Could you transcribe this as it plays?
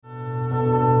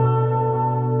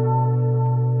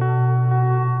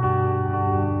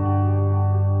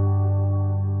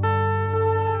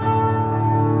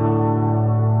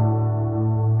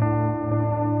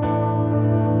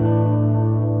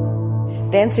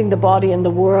Dancing the Body in the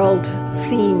World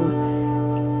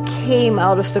theme came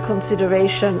out of the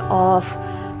consideration of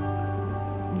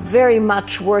very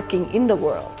much working in the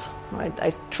world. Right?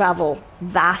 I travel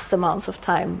vast amounts of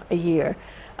time a year,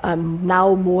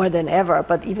 now more than ever,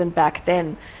 but even back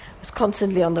then I was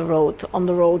constantly on the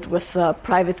road with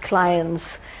private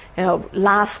clients,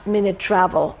 last minute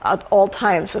travel at all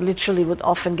times. I literally would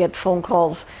often get phone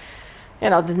calls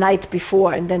the night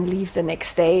before and then leave the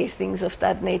next day, things of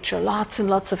that nature. Lots and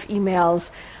lots of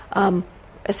emails,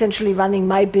 essentially running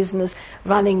my business,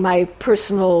 running my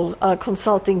personal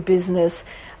consulting business,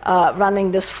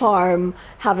 running this farm,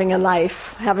 having a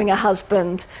life, having a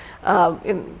husband,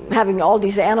 having all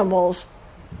these animals,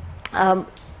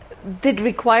 did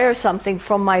require something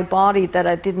from my body that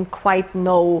I didn't quite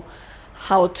know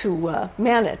how to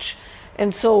manage.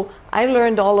 And so I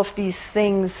learned all of these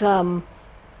things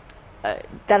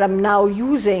that I'm now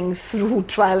using through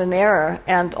trial and error,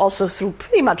 and also through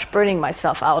pretty much burning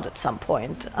myself out at some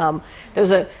point. There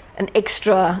was an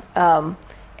extra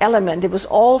element. It was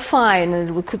all fine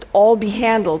and it could all be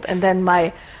handled. And then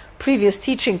my previous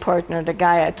teaching partner, the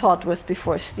guy I taught with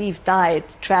before Steve, died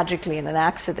tragically in an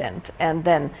accident. And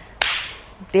then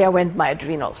there went my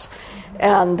adrenals.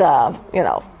 And,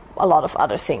 a lot of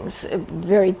other things.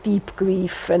 Very deep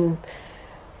grief and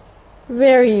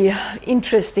very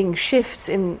interesting shifts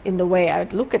in the way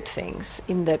I'd look at things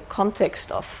in the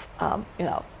context of,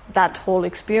 that whole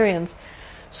experience.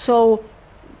 So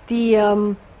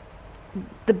the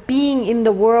being in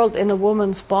the world in a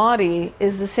woman's body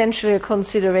is essentially a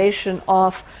consideration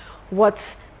of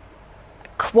what's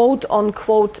quote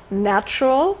unquote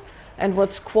natural and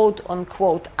what's quote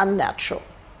unquote unnatural.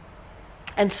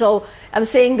 And so I'm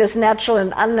saying this natural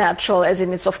and unnatural as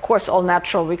in it's of course all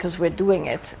natural because we're doing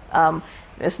it.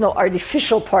 There's no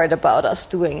artificial part about us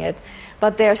doing it.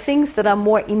 But there are things that are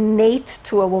more innate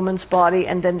to a woman's body,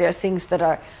 and then there are things that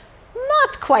are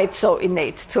not quite so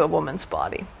innate to a woman's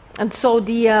body. And so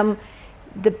the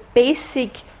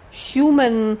basic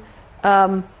human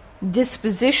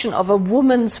disposition of a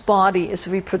woman's body is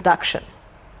reproduction.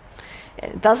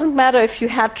 It doesn't matter if you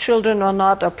had children or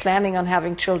not, or planning on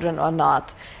having children or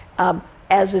not.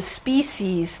 As a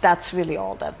species, that's really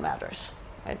all that matters.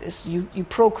 Right? Is you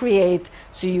procreate,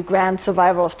 so you grant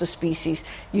survival of the species.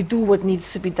 You do what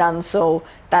needs to be done so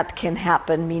that can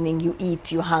happen, meaning you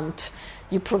eat, you hunt,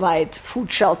 you provide food,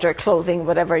 shelter, clothing,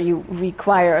 whatever you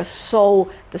require,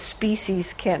 so the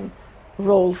species can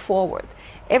roll forward.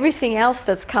 Everything else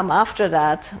that's come after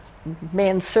that,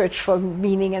 man's search for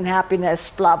meaning and happiness,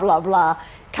 blah, blah, blah,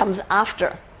 comes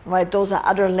after, right? Those are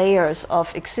other layers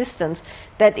of existence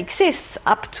that exists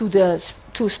up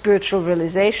to spiritual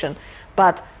realization.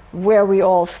 But where we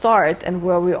all start and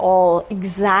where we're all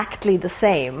exactly the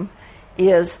same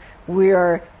is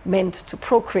we're meant to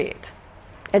procreate.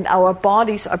 And our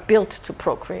bodies are built to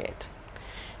procreate.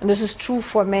 And this is true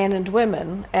for men and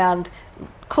women, and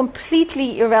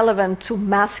completely irrelevant to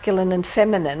masculine and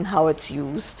feminine, how it's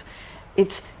used.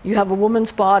 You have a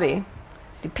woman's body.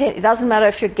 It doesn't matter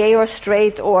if you're gay or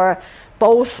straight or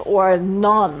both or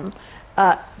none.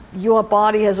 Your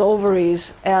body has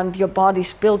ovaries, and your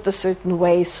body's built a certain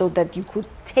way so that you could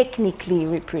technically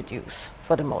reproduce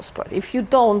for the most part. If you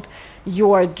don't,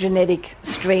 your genetic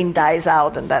strain dies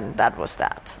out, and then that was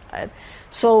that. Right?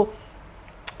 So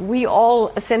we all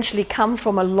essentially come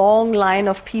from a long line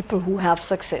of people who have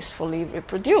successfully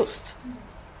reproduced.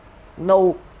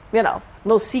 No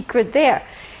secret there.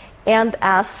 And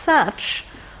as such,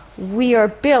 we are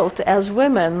built as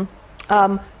women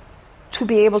to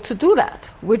be able to do that,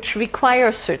 which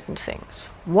requires certain things.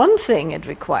 One thing it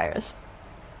requires,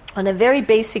 on a very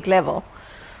basic level,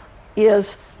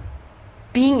 is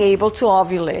being able to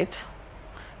ovulate,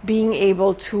 being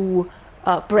able to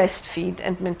breastfeed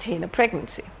and maintain a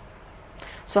pregnancy.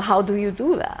 So how do you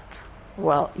do that?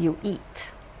 Well, you eat.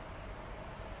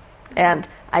 And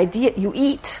you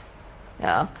eat.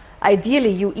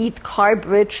 Ideally, you eat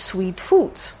carb-rich, sweet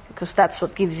foods, because that's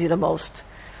what gives you the most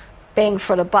bang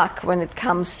for the buck when it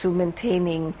comes to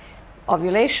maintaining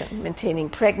ovulation, maintaining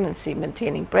pregnancy,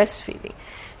 maintaining breastfeeding.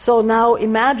 So now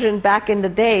imagine back in the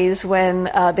days when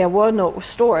there were no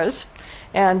stores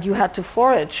and you had to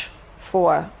forage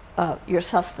for your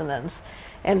sustenance.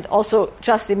 And also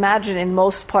just imagine in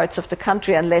most parts of the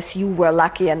country, unless you were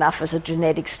lucky enough as a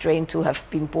genetic strain to have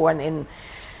been born in,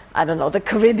 I don't know, the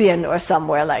Caribbean or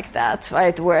somewhere like that,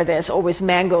 right, where there's always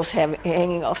mangoes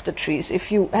hanging off the trees.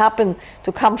 If you happen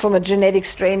to come from a genetic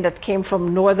strain that came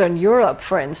from Northern Europe,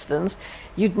 for instance,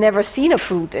 you'd never seen a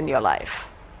fruit in your life.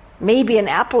 Maybe an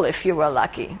apple if you were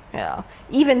lucky.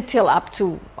 Even till up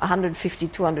to 150,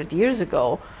 200 years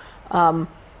ago,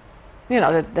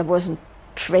 there wasn't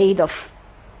trade of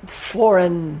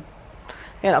foreign,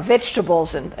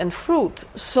 vegetables and fruit.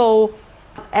 So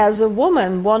as a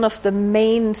woman, one of the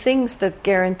main things that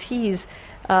guarantees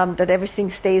that everything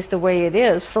stays the way it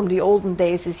is from the olden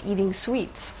days is eating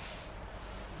sweets.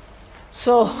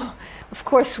 So, of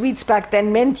course, sweets back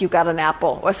then meant you got an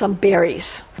apple or some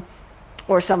berries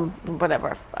or some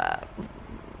whatever,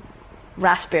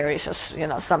 raspberries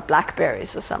or some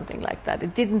blackberries or something like that.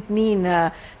 It didn't mean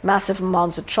massive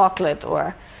amounts of chocolate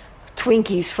or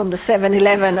Twinkies from the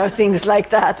 7-Eleven or things like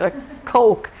that, or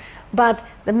Coke. But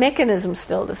the mechanism's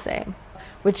still the same,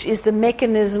 which is the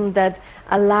mechanism that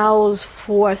allows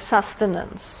for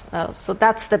sustenance. So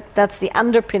that's the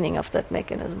underpinning of that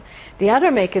mechanism. The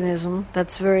other mechanism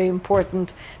that's very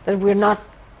important that we're not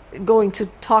going to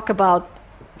talk about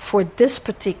for this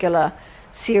particular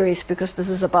series, because this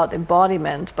is about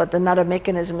embodiment, but another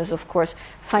mechanism is, of course,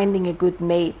 finding a good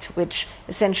mate, which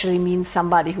essentially means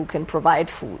somebody who can provide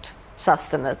food,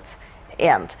 sustenance,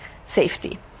 and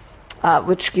safety,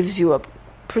 which gives you a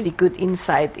pretty good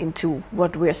insight into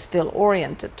what we're still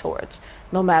oriented towards,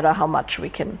 no matter how much we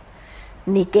can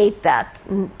negate that,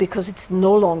 because it's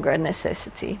no longer a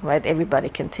necessity, right? Everybody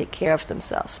can take care of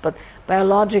themselves. But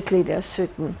biologically, there are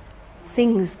certain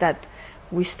things that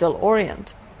we still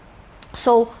orient.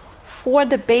 So for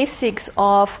the basics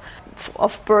of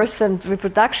birth and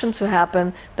reproduction to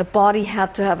happen, the body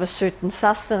had to have a certain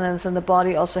sustenance, and the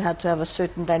body also had to have a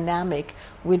certain dynamic,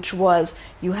 which was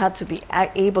you had to be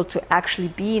able to actually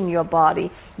be in your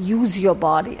body, use your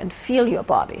body, and feel your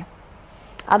body.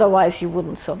 Otherwise, you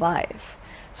wouldn't survive.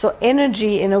 So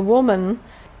energy in a woman,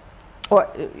 or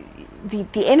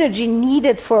the energy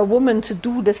needed for a woman to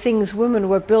do the things women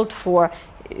were built for,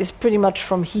 is pretty much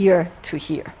from here to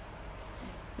here.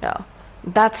 Yeah.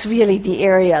 That's really the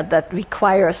area that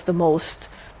requires the most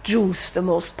juice, the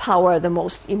most power, the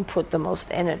most input, the most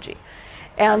energy.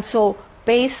 And so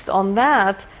based on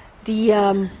that,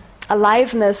 the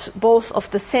aliveness both of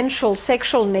the sensual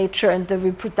sexual nature and the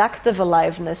reproductive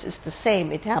aliveness is the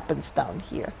same. It happens down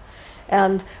here.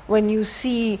 And when you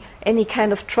see any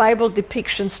kind of tribal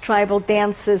depictions, tribal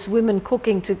dances, women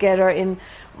cooking together in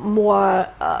more,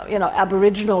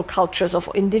 Aboriginal cultures, of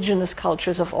indigenous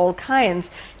cultures of all kinds,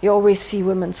 you always see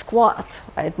women squat,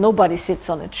 right? Nobody sits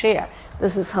on a chair.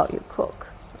 This is how you cook,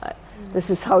 right? This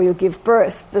is how you give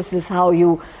birth. This is how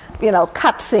you,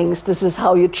 cut things. This is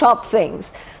how you chop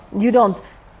things. You don't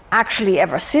actually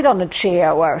ever sit on a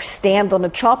chair or stand on a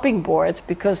chopping board,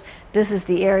 because this is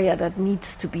the area that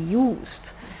needs to be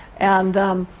used.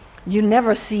 And you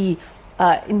never see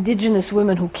indigenous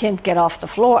women who can't get off the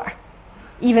floor,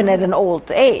 even at an old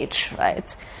age,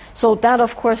 right? So that,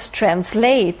 of course,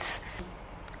 translates,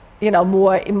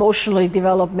 more emotionally,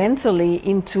 developmentally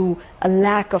into a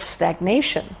lack of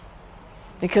stagnation,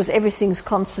 because everything's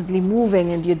constantly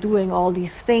moving and you're doing all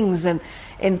these things, and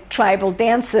tribal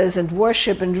dances and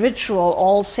worship and ritual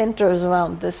all centers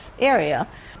around this area,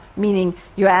 meaning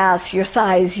your ass, your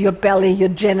thighs, your belly, your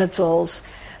genitals,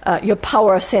 your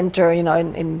power center.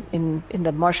 In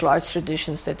the martial arts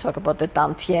traditions, they talk about the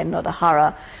Dantian or the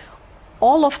Hara.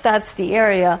 All of that's the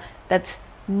area that's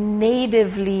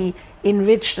natively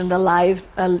enriched and alive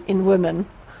in women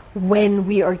when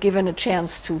we are given a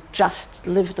chance to just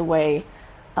live the way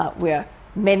we're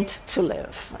meant to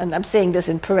live. And I'm saying this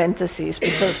in parentheses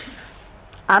because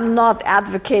I'm not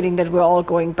advocating that we're all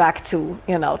going back to,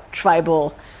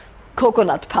 tribal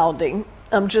coconut pounding.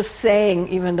 I'm just saying,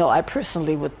 even though I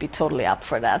personally would be totally up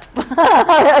for that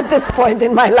at this point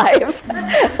in my life.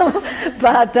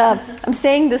 But I'm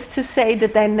saying this to say the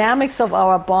dynamics of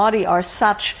our body are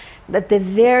such that the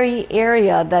very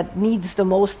area that needs the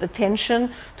most attention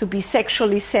to be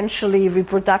sexually, sensually,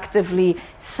 reproductively,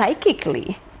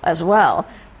 psychically as well,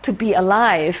 to be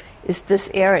alive, is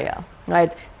this area,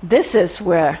 right? This is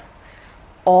where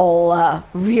all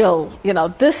real,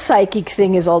 this psychic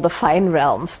thing is all the fine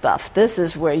realm stuff. This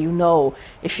is where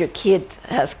if your kid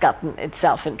has gotten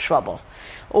itself in trouble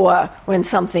or when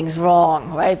something's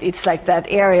wrong, right? It's like that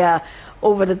area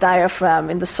over the diaphragm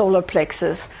in the solar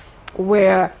plexus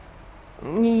where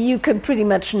you can pretty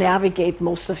much navigate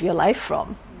most of your life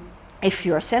from if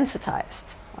you're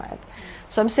sensitized, right?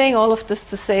 So I'm saying all of this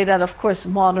to say that, of course,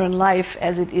 modern life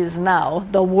as it is now,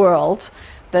 the world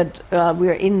that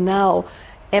we're in now,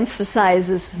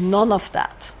 emphasizes none of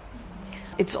that.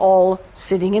 It's all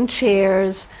sitting in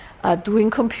chairs, doing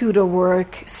computer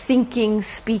work, thinking,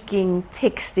 speaking,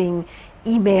 texting,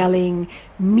 emailing,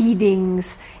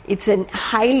 meetings. It's a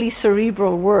highly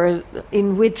cerebral world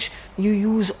in which you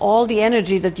use all the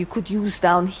energy that you could use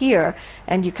down here,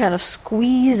 and you kind of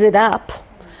squeeze it up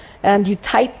and you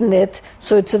tighten it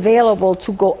so it's available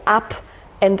to go up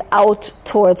and out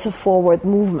towards a forward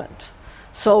movement.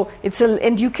 So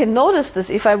and you can notice this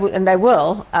if I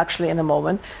will actually in a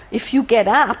moment. If you get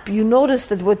up, you notice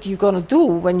that what you're going to do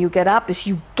when you get up is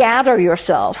you gather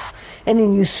yourself and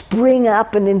then you spring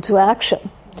up and into action,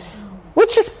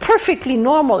 which is perfectly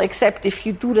normal, except if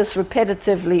you do this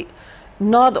repetitively,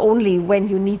 not only when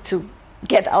you need to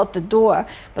get out the door,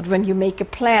 but when you make a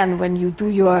plan, when you do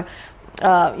your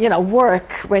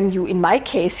work, when you, in my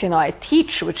case, I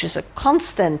teach, which is a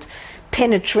constant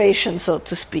penetration, so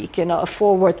to speak, a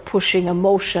forward pushing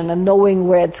emotion and knowing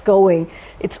where it's going.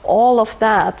 It's all of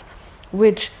that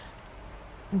which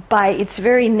by its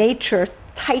very nature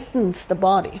tightens the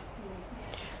body.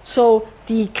 So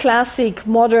the classic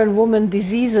modern woman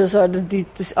diseases are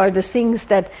the things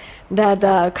that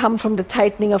come from the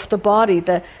tightening of the body,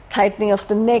 the tightening of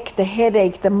the neck, the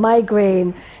headache, the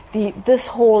migraine, this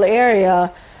whole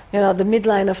area. The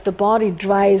midline of the body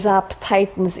dries up,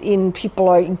 tightens in. People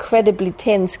are incredibly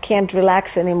tense, can't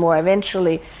relax anymore.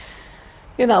 Eventually,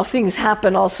 things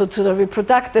happen also to the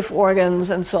reproductive organs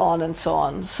and so on and so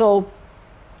on. So,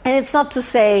 and it's not to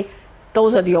say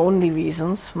those are the only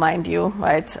reasons, mind you,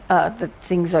 right, that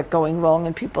things are going wrong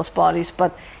in people's bodies,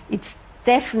 but it's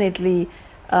definitely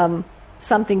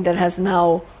something that has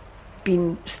now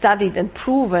been studied and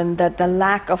proven that the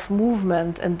lack of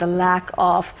movement and the lack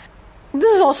of...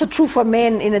 This is also true for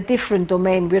men in a different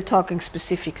domain. We're talking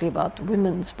specifically about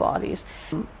women's bodies.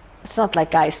 It's not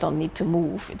like guys don't need to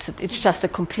move. It's just a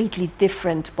completely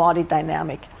different body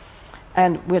dynamic.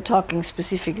 And we're talking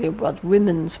specifically about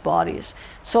women's bodies.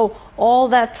 So all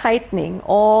that tightening,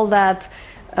 all that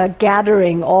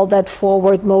gathering, all that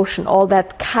forward motion, all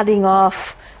that cutting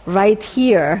off right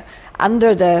here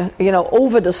under the,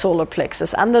 over the solar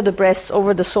plexus, under the breasts,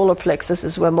 over the solar plexus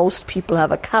is where most people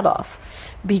have a cutoff.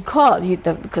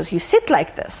 Because you sit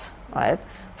like this, right?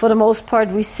 For the most part,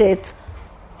 we sit,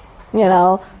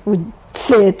 we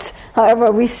sit,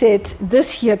 however we sit,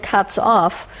 this here cuts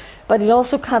off, but it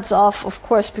also cuts off, of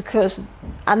course, because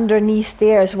underneath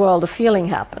there is where all the feeling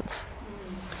happens.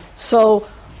 So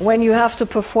when you have to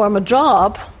perform a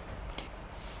job,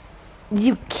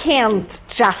 you can't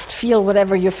just feel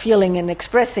whatever you're feeling and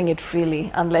expressing it freely,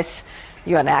 unless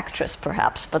you're an actress,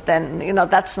 perhaps. But then,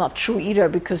 that's not true either,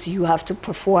 because you have to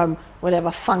perform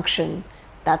whatever function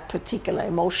that particular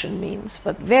emotion means.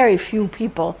 But very few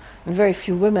people and very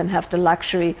few women have the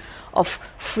luxury of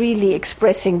freely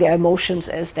expressing their emotions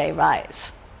as they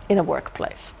rise in a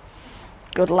workplace.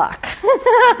 Good luck.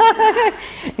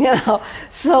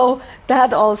 So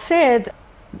that all said,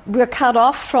 we're cut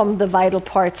off from the vital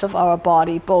parts of our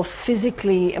body, both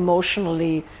physically,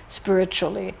 emotionally,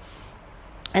 spiritually.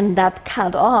 And that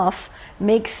cut off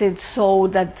makes it so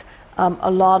that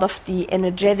a lot of the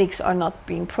energetics are not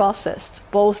being processed,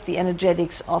 both the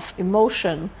energetics of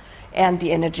emotion and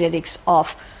the energetics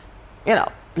of,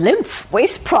 lymph,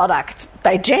 waste product,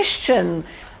 digestion,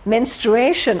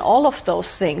 menstruation, all of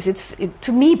those things.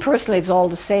 To me personally, it's all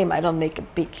the same. I don't make a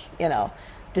big,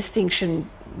 distinction.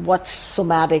 What's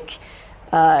somatic,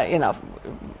 to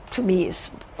me is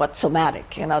what's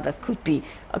somatic. That could be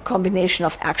a combination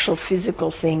of actual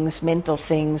physical things, mental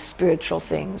things, spiritual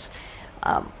things,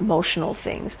 emotional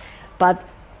things. But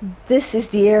this is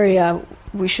the area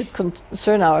we should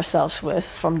concern ourselves with,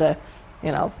 from the,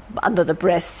 under the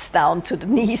breasts down to the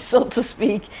knees, so to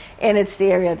speak. And it's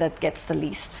the area that gets the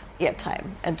least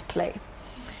airtime and play.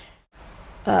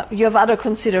 You have other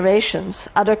considerations.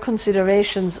 Other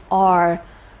considerations are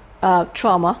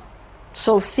trauma,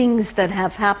 so things that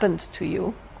have happened to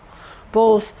you,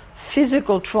 both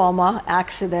physical trauma,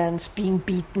 accidents, being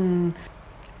beaten,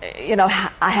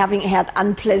 having had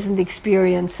unpleasant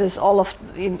experiences, all of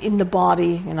in the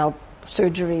body,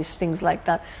 surgeries, things like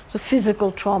that. So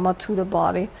physical trauma to the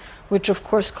body, which of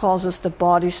course causes the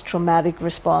body's traumatic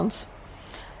response.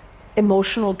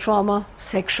 Emotional trauma,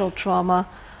 sexual trauma,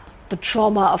 the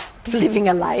trauma of living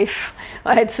a life,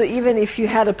 right? So even if you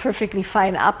had a perfectly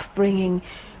fine upbringing,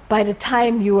 by the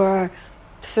time you are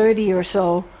 30 or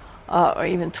so, or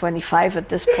even 25 at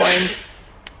this point,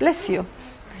 bless you.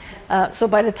 So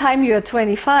by the time you are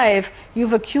 25,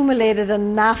 you've accumulated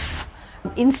enough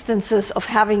instances of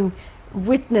having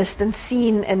witnessed and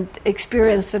seen and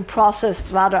experienced and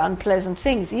processed rather unpleasant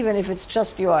things, even if it's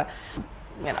just your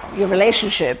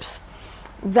relationships,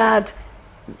 that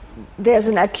there's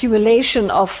an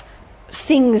accumulation of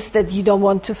things that you don't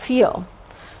want to feel.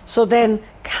 So then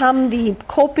come the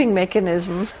coping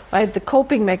mechanisms, right? The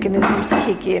coping mechanisms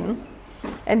kick in,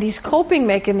 and these coping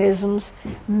mechanisms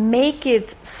make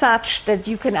it such that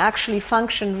you can actually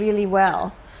function really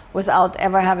well without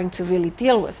ever having to really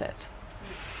deal with it.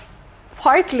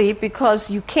 partly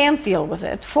because you can't deal with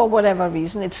it for whatever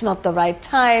reason. It's not the right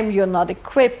time, you're not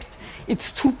equipped,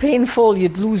 it's too painful,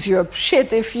 you'd lose your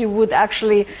shit if you would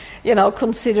actually,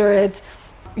 consider it.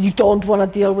 You don't want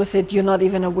to deal with it, you're not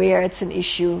even aware it's an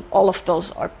issue. All of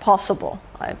those are possible,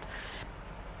 right?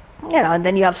 And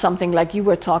then you have something like you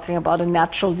were talking about, a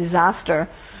natural disaster,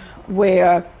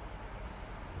 where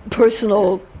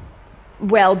personal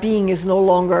well-being is no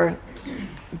longer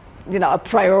a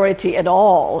priority at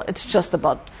all. It's just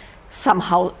about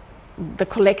somehow the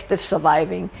collective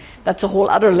surviving. That's a whole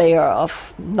other layer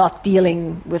of not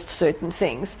dealing with certain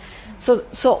things. So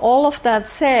all of that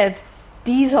said,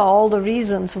 these are all the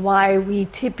reasons why we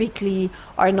typically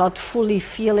are not fully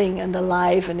feeling and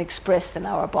alive and expressed in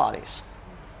our bodies,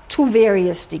 to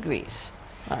various degrees,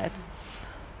 right?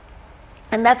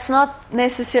 And that's not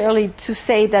necessarily to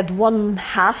say that one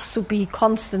has to be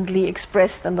constantly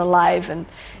expressed and alive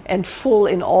and full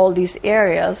in all these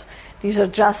areas. These are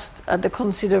just the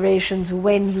considerations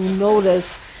when you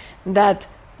notice that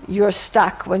you're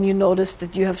stuck, when you notice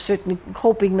that you have certain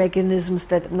coping mechanisms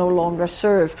that no longer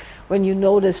serve, when you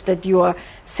notice that your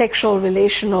sexual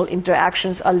relational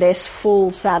interactions are less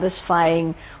full,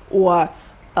 satisfying, or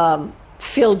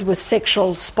filled with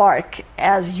sexual spark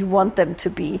as you want them to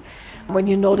be. When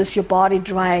you notice your body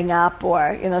drying up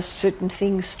or certain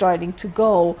things starting to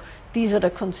go, these are the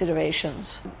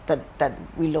considerations that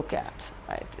we look at,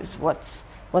 right? Is what's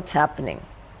happening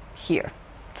here,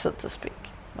 so to speak,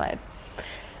 right?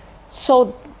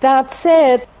 So that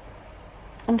said,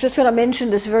 I'm just going to mention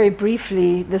this very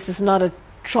briefly. This is not a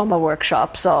trauma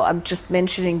workshop, so I'm just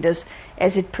mentioning this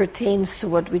as it pertains to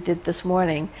what we did this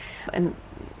morning and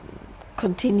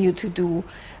continue to do.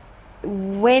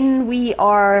 When we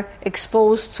are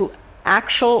exposed to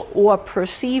actual or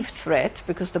perceived threat,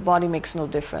 because the body makes no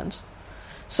difference.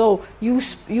 So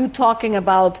you talking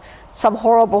about some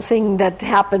horrible thing that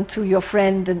happened to your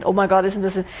friend, and oh my God, isn't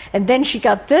this? And then she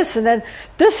got this, and then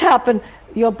this happened.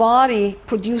 Your body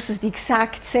produces the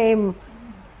exact same,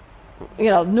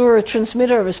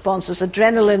 neurotransmitter responses,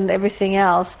 adrenaline, everything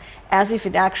else, as if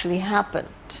it actually happened.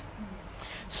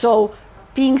 So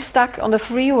being stuck on the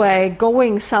freeway,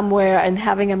 going somewhere and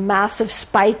having a massive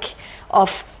spike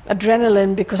of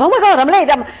adrenaline because, oh my God, I'm late,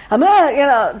 I'm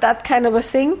that kind of a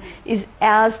thing is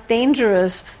as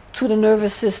dangerous to the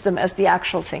nervous system as the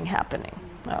actual thing happening.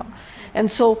 And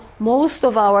so most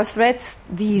of our threats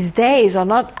these days are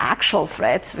not actual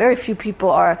threats. Very few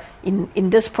people are in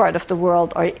this part of the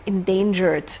world are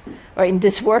endangered, or in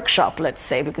this workshop, let's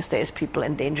say, because there's people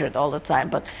endangered all the time,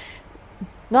 but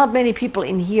not many people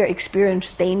in here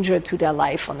experience danger to their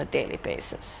life on a daily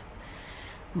basis.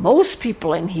 Most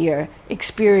people in here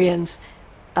experience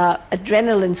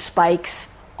adrenaline spikes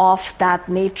of that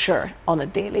nature on a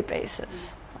daily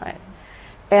basis, right?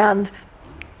 And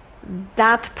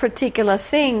that particular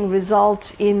thing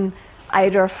results in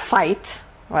either fight,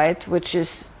 right, which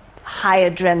is high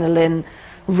adrenaline,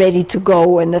 ready to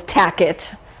go and attack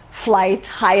it, flight,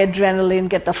 high adrenaline,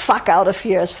 get the fuck out of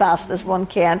here as fast as one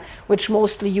can, which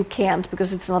mostly you can't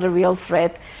because it's not a real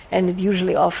threat, and it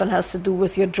usually often has to do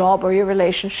with your job or your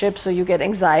relationship, so you get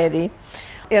anxiety.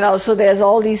 So there's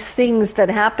all these things that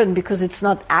happen because it's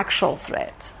not actual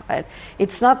threat, right?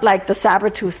 It's not like the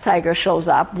saber-toothed tiger shows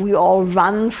up. We all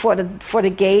run for the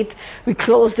gate, we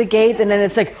close the gate, and then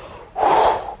it's like,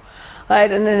 whoosh,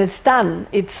 right? And then it's done.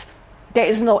 There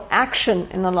is no action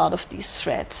in a lot of these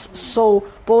threats. So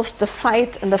both the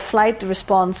fight and the flight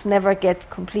response never get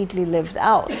completely lived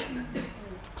out.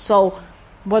 So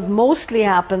what mostly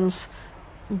happens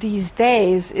these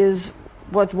days is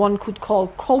what one could call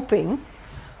coping,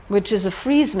 which is a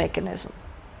freeze mechanism.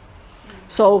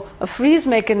 So a freeze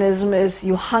mechanism is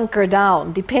you hunker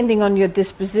down. Depending on your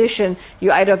disposition,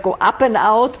 you either go up and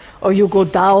out or you go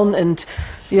down and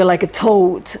you're like a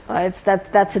toad. Right?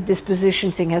 That's a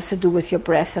disposition thing. It has to do with your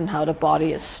breath and how the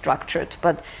body is structured.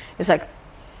 But it's like,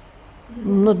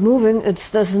 I'm not moving.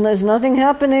 There's nothing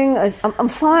happening. I'm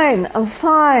fine.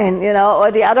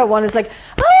 Or the other one is like,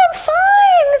 oh, I'm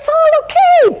fine. It's all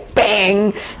okay.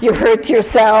 Bang! You hurt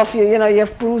yourself. You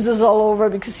have bruises all over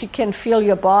because you can't feel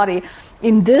your body.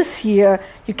 In this here,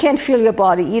 you can't feel your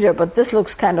body either, but this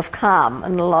looks kind of calm.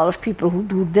 And a lot of people who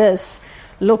do this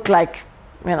look like,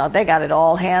 they got it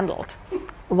all handled.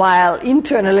 While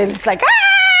internally it's like,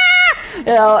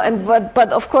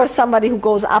 but of course somebody who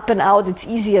goes up and out, it's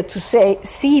easier to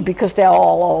see because they're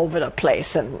all over the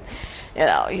place. And,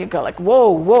 you go like,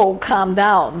 whoa, calm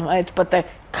down, right? But the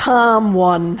calm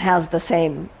one has the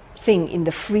same thing in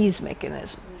the freeze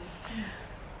mechanism.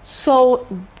 So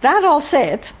that all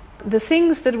said, the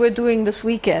things that we're doing this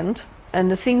weekend and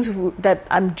the things that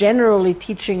I'm generally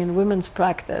teaching in women's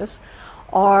practice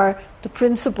are the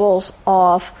principles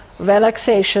of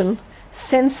relaxation,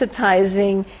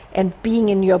 sensitizing, and being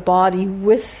in your body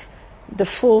with the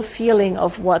full feeling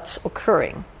of what's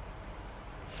occurring.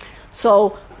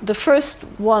 So the first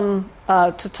one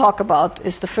to talk about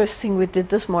is the first thing we did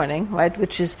this morning, right,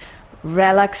 which is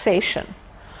relaxation.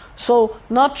 So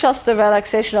not just the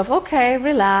relaxation of, okay,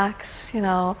 relax,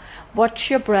 watch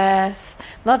your breath,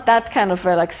 not that kind of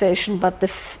relaxation, but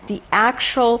the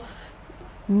actual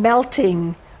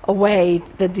melting away,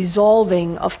 the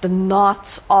dissolving of the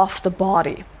knots of the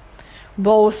body.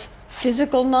 Both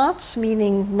physical knots,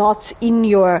 meaning knots in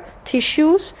your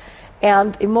tissues,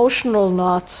 and emotional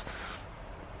knots,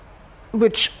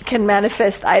 which can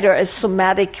manifest either as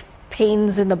somatic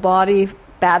pains in the body,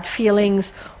 bad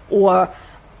feelings, or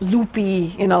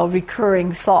loopy,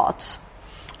 recurring thoughts,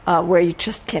 where you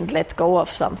just can't let go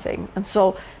of something. And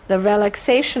so the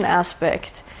relaxation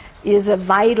aspect is a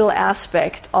vital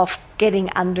aspect of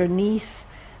getting underneath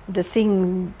the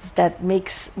things that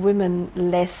makes women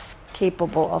less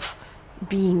capable of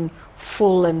being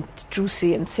full and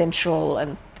juicy and sensual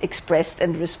and expressed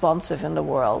and responsive in the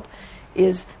world,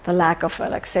 is the lack of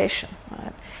relaxation,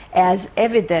 right? As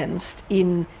evidenced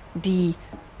in the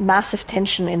massive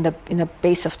tension in the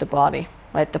base of the body,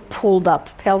 right? The pulled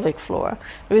up pelvic floor.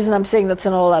 The reason I'm saying that's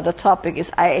an whole other topic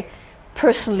is I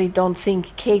personally don't think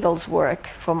Kegels work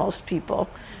for most people,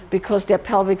 because their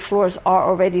pelvic floors are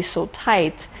already so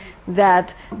tight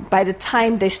that by the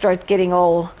time they start getting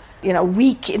all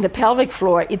weak in the pelvic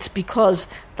floor, it's because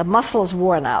the muscle's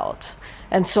worn out.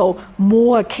 And so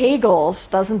more Kegels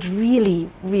doesn't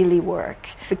really work,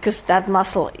 because that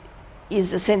muscle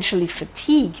is essentially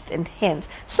fatigued, and hence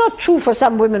it's not true for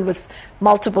some women with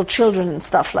multiple children and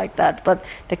stuff like that, but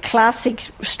the classic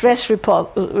stress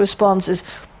response is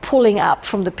pulling up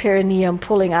from the perineum,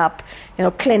 pulling up,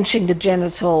 clenching the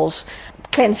genitals,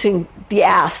 clenching the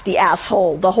ass, the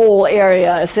asshole, the whole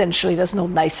area, essentially. There's no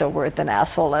nicer word than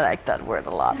asshole. I like that word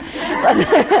a lot. But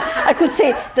I could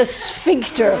say the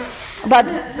sphincter. But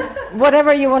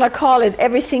whatever you want to call it,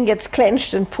 everything gets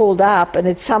clenched and pulled up, and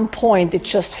at some point it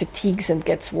just fatigues and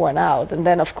gets worn out. And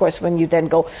then, of course, when you then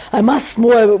go, I must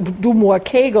do more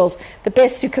Kegels, the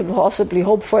best you could possibly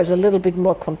hope for is a little bit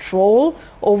more control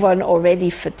over an already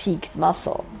fatigued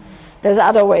muscle. There's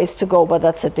other ways to go, but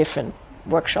that's a different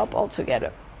workshop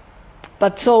altogether.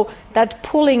 But so that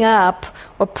pulling up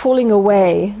or pulling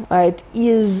away, right,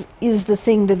 is the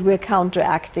thing that we're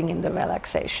counteracting in the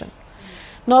relaxation.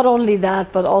 Not only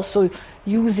that, but also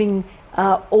using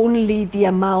only the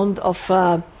amount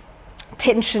of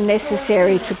tension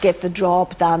necessary to get the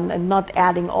job done, and not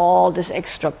adding all this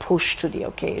extra push to the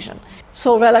occasion.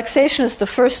 So relaxation is the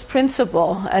first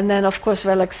principle, and then of course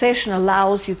relaxation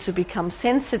allows you to become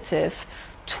sensitive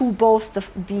to both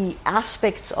the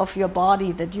aspects of your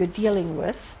body that you're dealing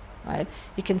with, right?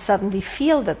 You can suddenly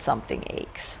feel that something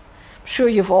aches. I'm sure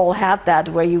you've all had that,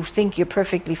 where you think you're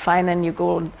perfectly fine and you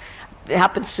go, it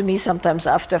happens to me sometimes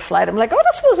after a flight. I'm like, oh,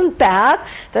 this wasn't bad.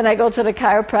 Then I go to the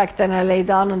chiropractor and I lay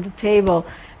down on the table,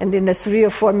 and in the 3 or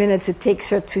 4 minutes it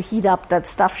takes her to heat up that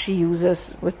stuff she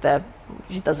uses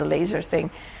she does a laser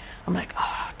thing. I'm like,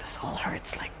 oh, this all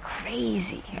hurts like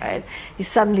crazy, right? You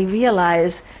suddenly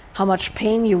realize how much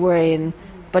pain you were in,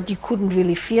 but you couldn't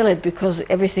really feel it because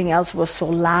everything else was so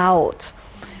loud.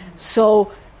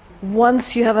 So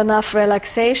once you have enough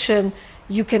relaxation,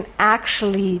 you can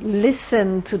actually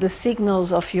listen to the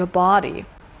signals of your body.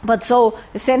 But so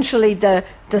essentially the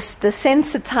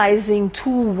sensitizing to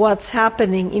what's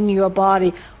happening in your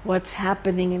body, what's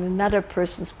happening in another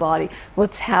person's body,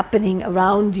 what's happening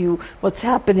around you, what's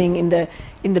happening in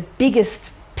the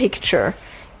biggest picture,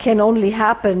 can only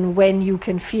happen when you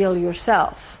can feel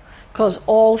yourself. Because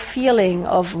all feeling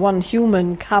of one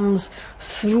human comes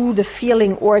through the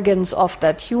feeling organs of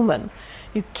that human.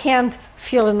 You can't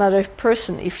feel another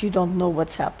person if you don't know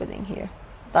what's happening here.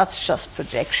 That's just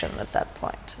projection at that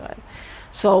point, right?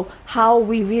 So how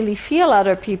we really feel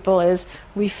other people is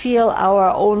we feel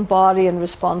our own body in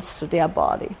response to their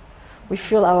body. We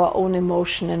feel our own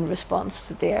emotion in response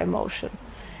to their emotion.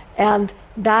 And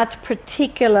that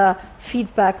particular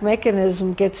feedback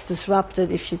mechanism gets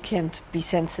disrupted if you can't be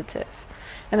sensitive.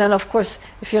 And then, of course,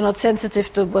 if you're not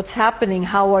sensitive to what's happening,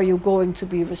 how are you going to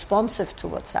be responsive to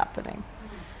what's happening?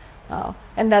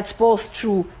 And that's both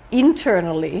true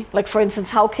internally. Like, for instance,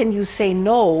 how can you say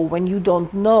no when you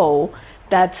don't know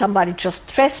that somebody just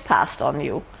trespassed on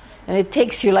you? And it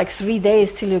takes you like 3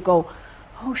 days till you go,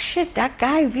 oh shit, that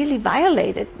guy really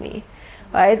violated me.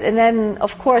 Right? And then,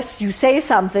 of course, you say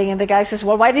something and the guy says,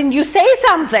 well, why didn't you say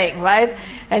something? Right?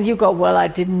 And you go, well, I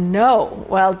didn't know.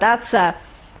 Well,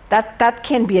 that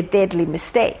can be a deadly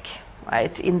mistake.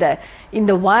 right? In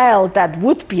the wild, that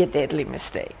would be a deadly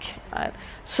mistake, right?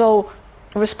 So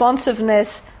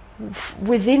responsiveness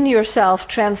within yourself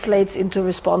translates into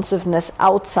responsiveness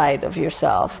outside of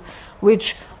yourself,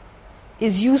 which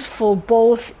is useful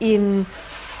both in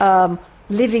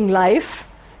living life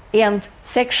and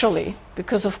sexually,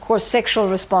 because of course sexual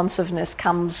responsiveness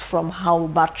comes from how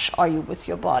much are you with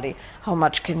your body, how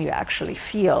much can you actually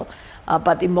feel,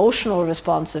 but emotional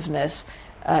responsiveness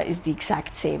is the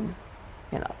exact same,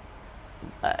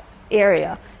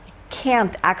 area. You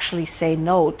can't actually say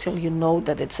no till you know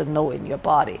that it's a no in your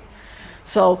body.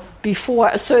 So before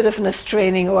assertiveness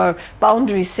training or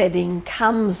boundary setting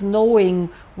comes knowing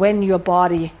when your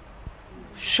body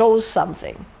shows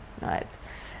something, right?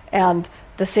 And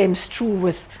the same is true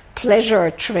with pleasure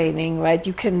training, right?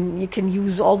 You can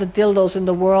use all the dildos in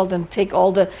the world and take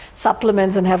all the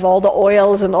supplements and have all the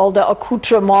oils and all the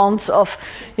accoutrements of,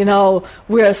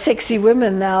 we're sexy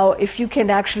women now. If you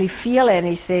can actually feel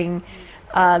anything,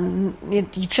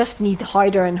 you just need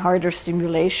harder and harder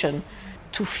stimulation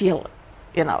to feel,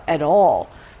 at all.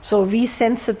 So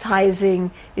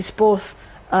resensitizing is both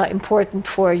important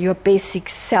for your basic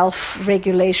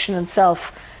self-regulation and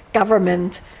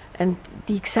self-government, and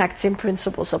the exact same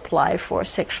principles apply for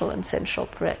sexual and sensual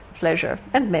pleasure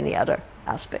and many other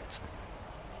aspects.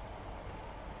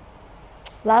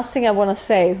 Last thing I want to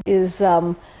say is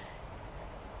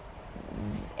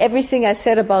everything I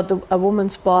said about a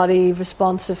woman's body,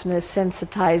 responsiveness,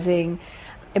 sensitizing,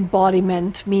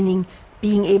 embodiment, meaning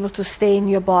being able to stay in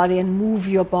your body and move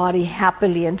your body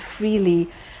happily and freely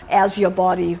as your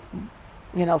body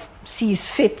sees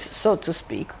fit, so to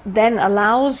speak, then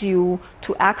allows you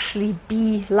to actually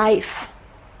be life,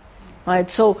 right?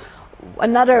 So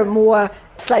another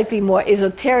slightly more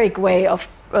esoteric way of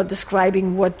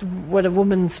describing what a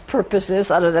woman's purpose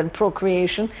is, other than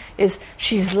procreation, is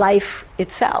she's life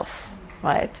itself,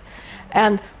 right?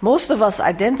 And most of us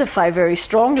identify very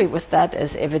strongly with that,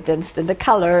 as evidenced in the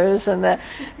colors and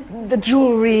the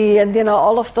jewelry and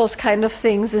all of those kind of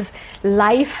things. Is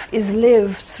life is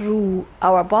lived through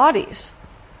our bodies.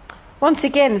 Once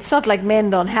again, it's not like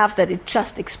men don't have that, it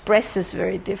just expresses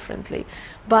very differently.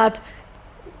 But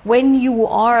when you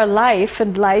are life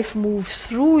and life moves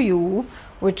through you,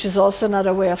 which is also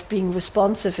another way of being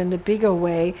responsive in the bigger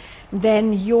way,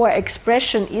 then your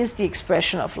expression is the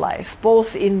expression of life,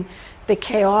 both in the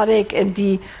chaotic and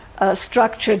the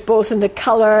structured, both in the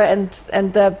color and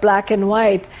the black and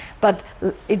white, but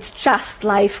it's just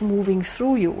life moving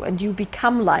through you, and you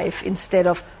become life instead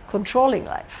of controlling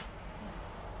life.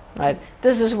 Right?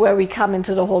 This is where we come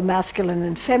into the whole masculine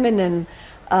and feminine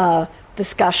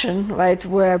discussion, right?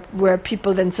 Where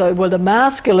people then say, well, the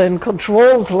masculine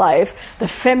controls life, the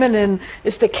feminine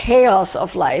is the chaos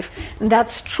of life. And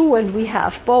that's true, and we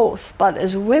have both. But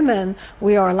as women,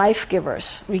 we are life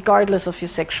givers, regardless of your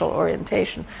sexual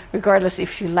orientation, regardless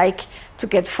if you like to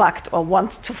get fucked or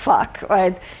want to fuck,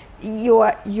 right?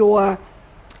 Your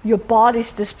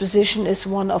body's disposition is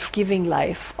one of giving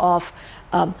life, of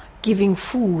giving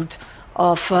food,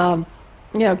 of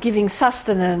giving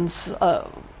sustenance.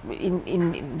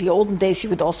 In the olden days, you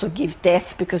would also give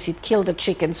death, because you'd kill the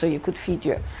chicken so you could feed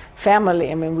your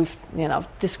family. I mean, we've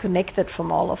disconnected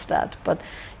from all of that, but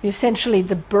you're essentially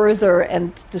the birther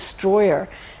and destroyer.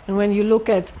 And when you look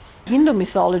at Hindu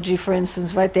mythology, for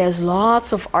instance, right, there's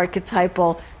lots of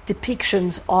archetypal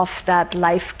depictions of that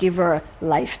life giver,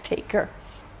 life taker,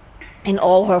 in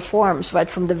all her forms,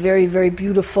 right, from the very, very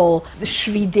beautiful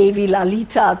Shri Devi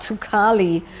Lalita to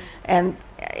Kali, and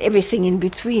everything in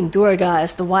between, Durga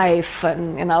as the wife,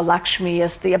 and Lakshmi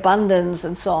as the abundance,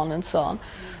 and so on and so on.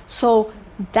 So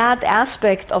that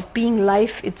aspect of being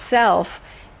life itself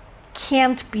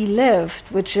can't be lived,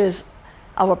 which is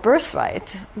our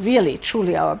birthright, really,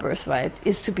 truly our birthright,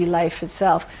 is to be life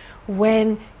itself,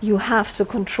 when you have to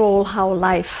control how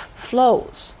life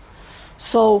flows.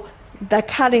 So the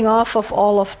cutting off of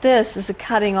all of this is a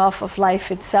cutting off of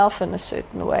life itself in a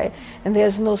certain way. And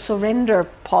there's no surrender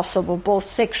possible, both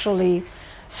sexually,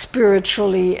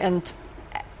 spiritually, and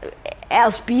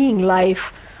as being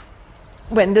life,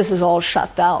 when this is all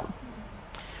shut down.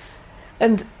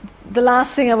 And the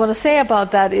last thing I want to say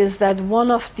about that is that one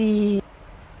of the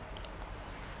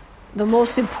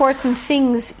most important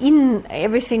things in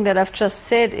everything that I've just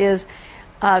said is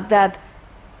that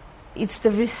it's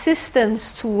the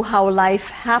resistance to how life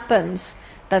happens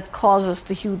that causes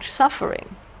the huge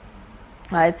suffering,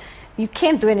 right? You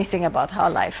can't do anything about how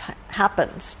life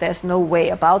happens. There's no way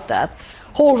about that.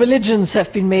 Whole religions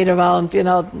have been made around,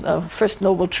 First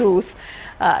Noble Truth.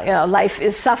 Life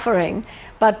is suffering.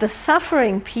 But the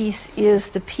suffering piece is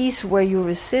the piece where you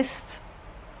resist,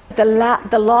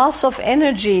 The loss of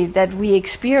energy that we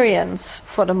experience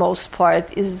for the most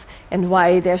part is, and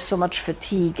why there's so much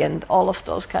fatigue and all of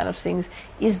those kind of things,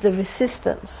 is the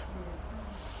resistance.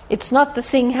 It's not the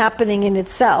thing happening in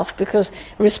itself, because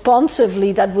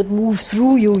responsively that would move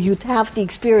through you, you'd have the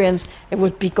experience, it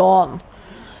would be gone.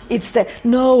 It's the,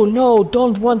 no,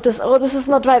 don't want this, oh, this is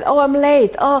not right, oh, I'm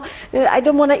late, oh, I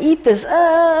don't want to eat this,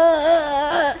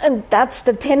 and that's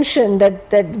the tension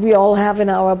that we all have in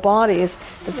our bodies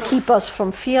that keep us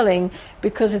from feeling,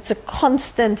 because it's a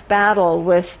constant battle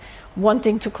with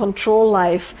wanting to control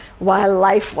life while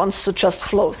life wants to just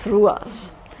flow through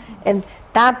us. And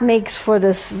that makes for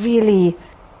this really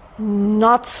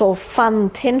not so fun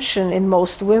tension in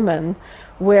most women,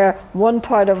 where one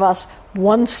part of us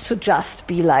wants to just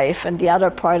be life and the other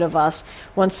part of us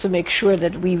wants to make sure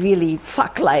that we really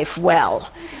fuck life well,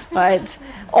 right?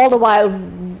 All the while,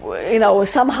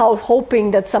 somehow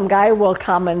hoping that some guy will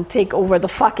come and take over the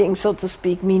fucking, so to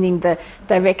speak, meaning the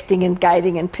directing and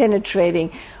guiding and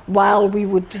penetrating, while we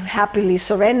would happily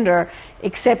surrender,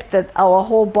 except that our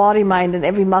whole body, mind, and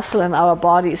every muscle in our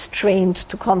body is trained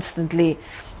to constantly,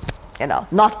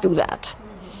 not do that.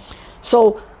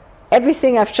 So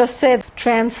everything I've just said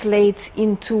translates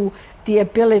into the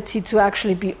ability to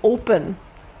actually be open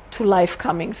to life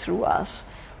coming through us,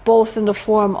 both in the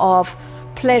form of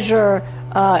pleasure,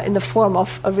 in the form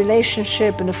of a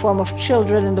relationship, in the form of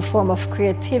children, in the form of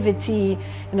creativity,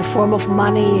 in the form of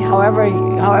money,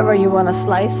 however you want to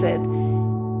slice it.